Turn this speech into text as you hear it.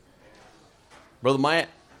Brother Matt,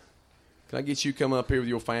 can I get you to come up here with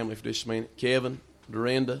your family for just a minute? Kevin,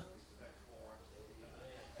 Dorinda,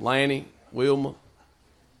 Lanny, Wilma,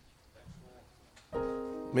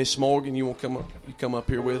 Miss Morgan, you want to come up? You come up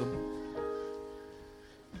here with them.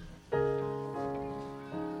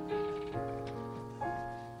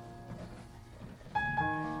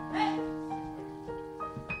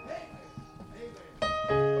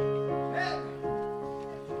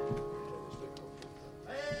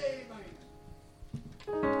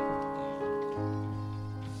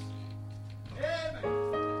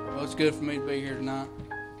 Well, it's good for me to be here tonight.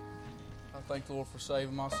 I thank the Lord for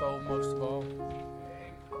saving my soul most of all.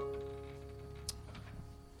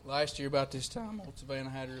 Last year about this time, Old Savannah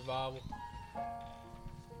had a revival.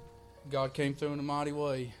 God came through in a mighty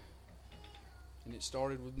way. And it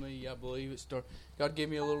started with me, I believe. God gave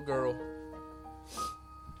me a little girl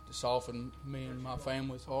to soften me and my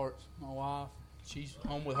family's hearts. My wife, she's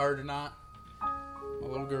home with her tonight. My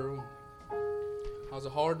little girl. I was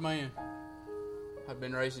a hard man. I've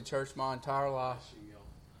been raised in church my entire life.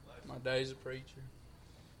 My dad's a preacher.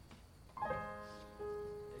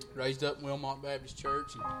 Raised up in Wilmot Baptist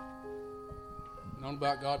Church and known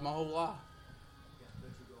about God my whole life.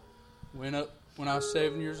 Went up when I was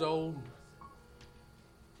 7 years old.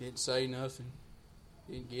 Didn't say nothing.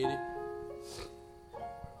 Didn't get it.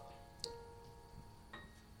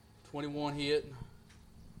 21 hit.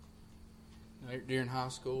 During high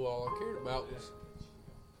school, all I cared about was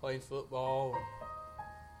playing football and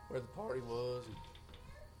where the party was and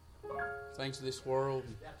things of this world.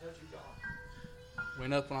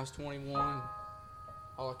 Went up when I was 21.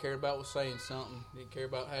 All I cared about was saying something. Didn't care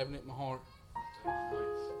about having it in my heart.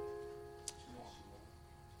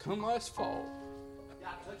 Come last fall.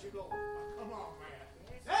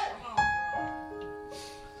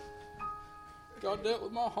 God dealt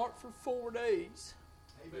with my heart for 4 days.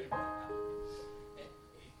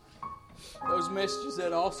 Those messages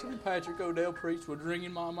that Austin and Patrick Odell preached would ring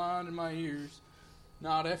in my mind and my ears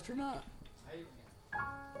night after night.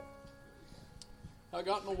 I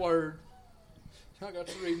got in the Word. I got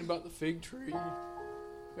to reading about the fig tree. I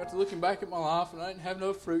got to looking back at my life, and I didn't have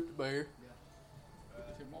no fruit to bear.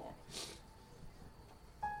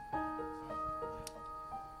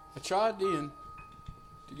 I tried then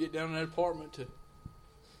to get down in that apartment to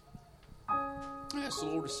ask the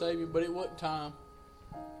Lord to save me, but it wasn't time.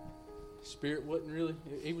 The Spirit wasn't really,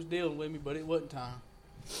 He was dealing with me, but it wasn't time.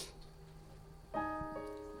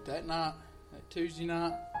 That night, that Tuesday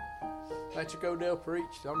night, Patrick Odell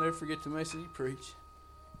preached. I'll never forget the message he preached.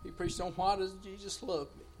 He preached on why does Jesus love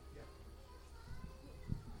me.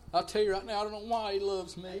 I'll tell you right now, I don't know why He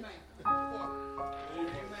loves me.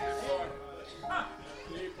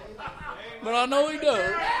 But I know He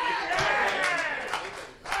does.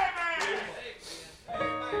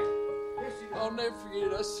 I'll never forget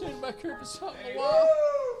it. I was sitting back here beside my wife.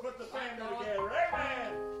 Put the family together.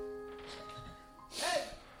 Amen.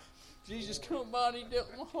 Jesus come by and He dealt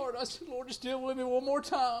with my heart. I said, Lord, just deal with me one more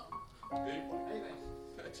time. Amen.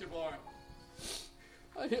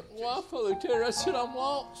 I hit my wife. I looked at her. I said, I'm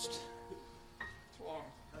lost.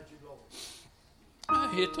 I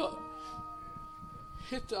hit the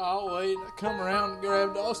aisleway and I come around and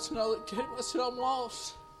grabbed Austin. I looked at him. I said, I'm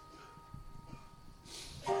lost.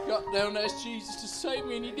 Got down and asked Jesus to save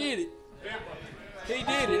me, and He did it. He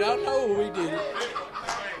did it. I know He did it.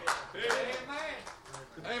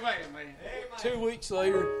 Amen. 2 weeks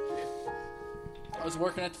later, I was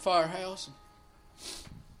working at the firehouse.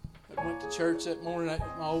 I went to church that morning at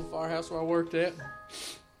my old firehouse where I worked at.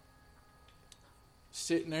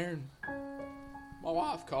 Sitting there, and my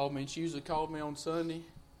wife called me, and she usually called me on Sunday.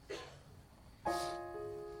 I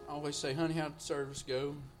always say, honey, how'd the service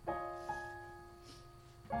go?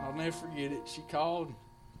 I'll never forget it. She called.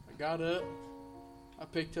 I got up. I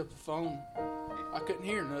picked up the phone. I couldn't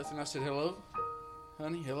hear nothing. I said, hello?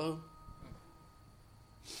 Honey, hello?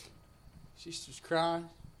 She was crying.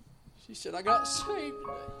 She said, I got saved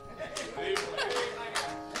today.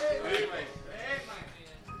 Amen.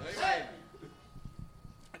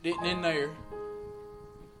 I didn't end there.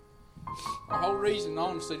 Our whole reason,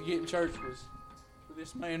 honestly, to get in church was for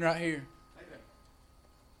this man right here.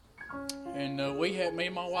 And me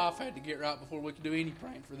and my wife had to get right before we could do any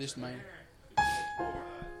praying for this man.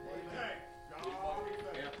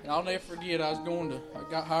 And I'll never forget, I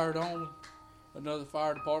got hired on another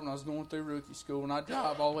fire department. I was going through rookie school, and I'd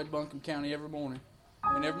drive all the way to Buncombe County every morning.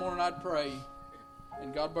 And every morning I'd pray.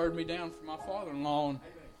 And God burdened me down for my father-in-law. And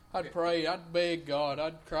I'd pray, I'd beg God,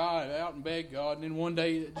 I'd cry out and beg God. And then one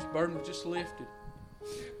day, that burden was just lifted.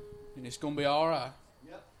 And it's going to be all right.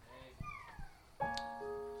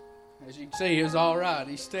 As you can see, he was all right.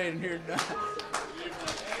 He's standing here tonight.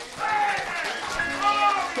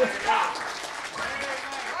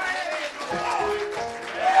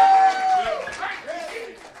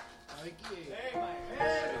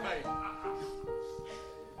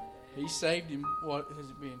 He saved him. What has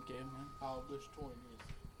it been, Kevin? August 20th.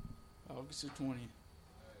 August the 20th.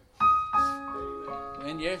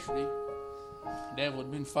 And yesterday, the devil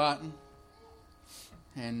had been fighting.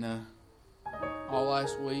 And all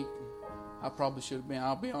last week, I probably should have been,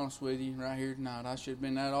 I'll be honest with you, right here tonight. I should have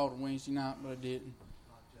been at altar Wednesday night, but I didn't.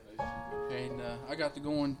 And I got to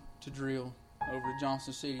going to drill over to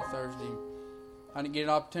Johnson City Thursday. I didn't get an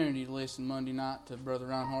opportunity to listen Monday night to Brother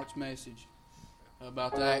Reinhardt's message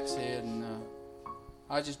about the axe head. And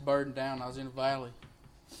I was just burdened down. I was in a valley.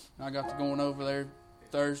 And I got to going over there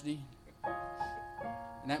Thursday.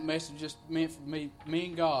 And that message just meant for me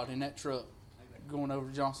and God in that truck going over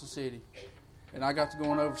to Johnson City. And I got to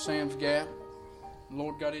going over Sam's Gap. The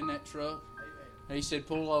Lord got in that truck. And He said,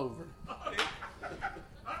 pull over.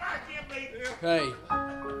 Hey.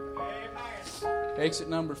 Exit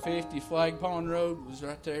number 50, Flag Pond Road was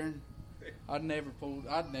right there. I'd never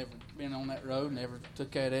been on that road, never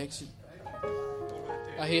took that exit.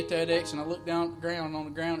 I hit that exit and I looked down at the ground. On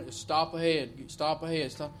the ground, it was stop ahead, stop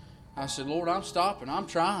ahead, stop. I said, Lord, I'm stopping. I'm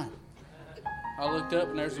trying. I looked up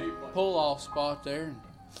and there's a pull-off spot there. And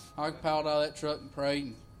I piled out of that truck and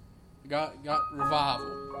prayed and got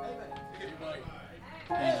revival.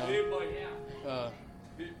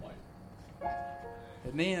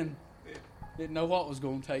 And then didn't know what was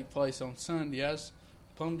going to take place on Sunday. I was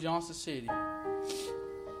Plum Johnson City.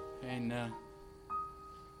 And I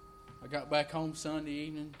got back home Sunday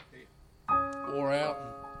evening, wore out.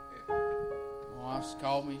 And my wife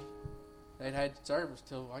called me. They'd had service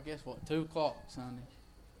till, 2 o'clock Sunday.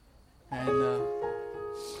 And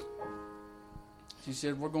she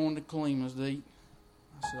said, we're going to Kalima's to eat.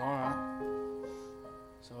 I said, all right.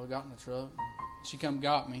 So I got in the truck. She come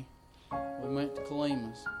got me. We went to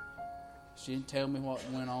Kalima's. She didn't tell me what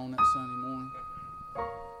went on that Sunday morning.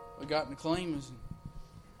 We got in the Kalima's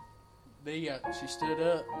and she stood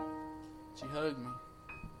up. She hugged me.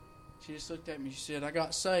 She just looked at me. She said, I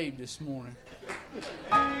got saved this morning.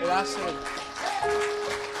 And I said,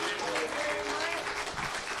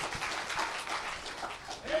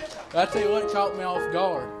 I tell you what, it caught me off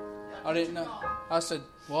guard. I didn't know. I said,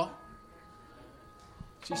 what?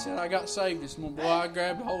 She said, I got saved this morning. Boy, I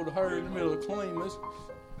grabbed a hold of her in the middle of Kalima's.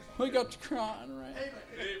 We got to crying around.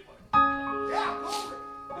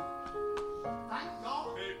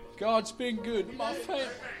 God's been good to my family.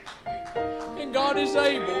 And God is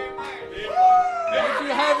able. If you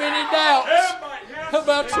have any doubts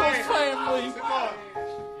about your family,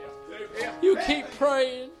 you keep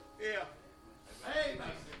praying.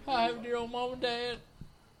 I have dear old mom and dad.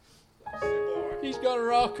 He's got a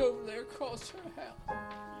rock over there across her house.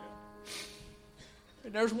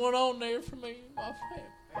 And there's one on there for me and my family.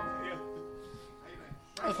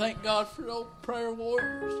 I thank God for the old prayer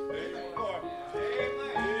warriors.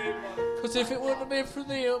 Because if it wouldn't have been for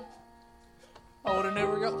them, I would have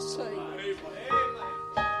never got saved.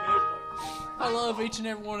 I love each and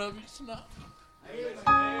every one of you tonight.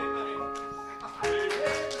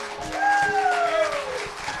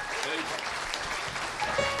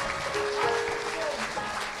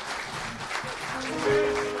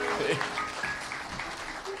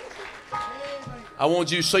 I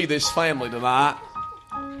want you to see this family tonight.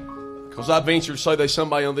 Because I venture to say there's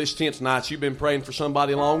somebody on this tent tonight. You've been praying for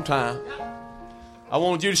somebody a long time. I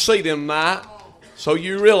want you to see them tonight so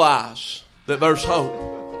you realize that there's hope.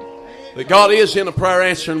 That God is in a prayer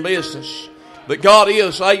answering business. That God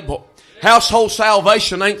is able. Household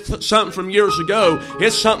salvation ain't something from years ago.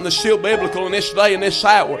 It's something that's still biblical in this day and this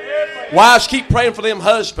hour. Wives, keep praying for them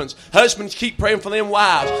husbands. Husbands, keep praying for them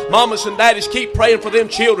wives. Mamas and daddies, keep praying for them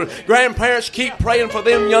children. Grandparents, keep praying for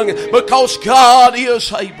them youngins. Because God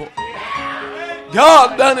is able.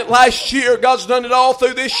 God done it last year. God's done it all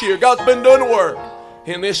through this year. God's been doing the work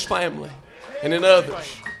in this family and in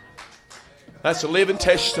others. That's a living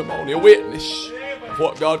testimony, a witness of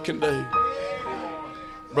what God can do.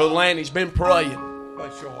 Brother Lanny's been praying.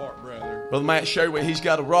 Bless your heart, brother. Brother Matt Sherwood, he's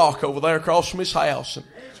got a rock over there across from his house. And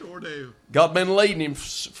Sure do. God been leading him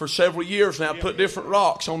for several years now. Put different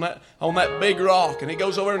rocks on that big rock. And he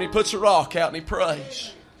goes over there and he puts a rock out and he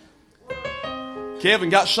prays. Kevin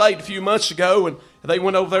got saved a few months ago and they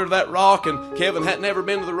went over there to that rock, and Kevin had never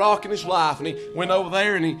been to the rock in his life. And he went over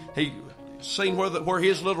there and he seen where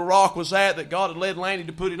his little rock was at, that God had led Lanny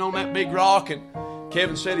to put it on that big rock. And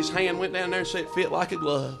Kevin said his hand went down there and said it fit like a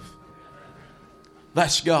glove.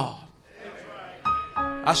 That's God.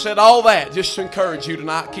 I said all that just to encourage you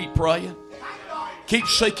tonight. Keep praying. Keep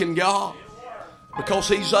seeking God. Because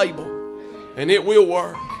He's able. And it will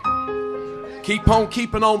work. Keep on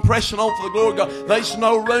keeping on, pressing on for the glory of God. There's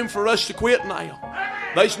no room for us to quit now.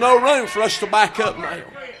 There's no room for us to back up now.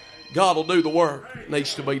 God will do the work that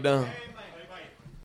needs to be done.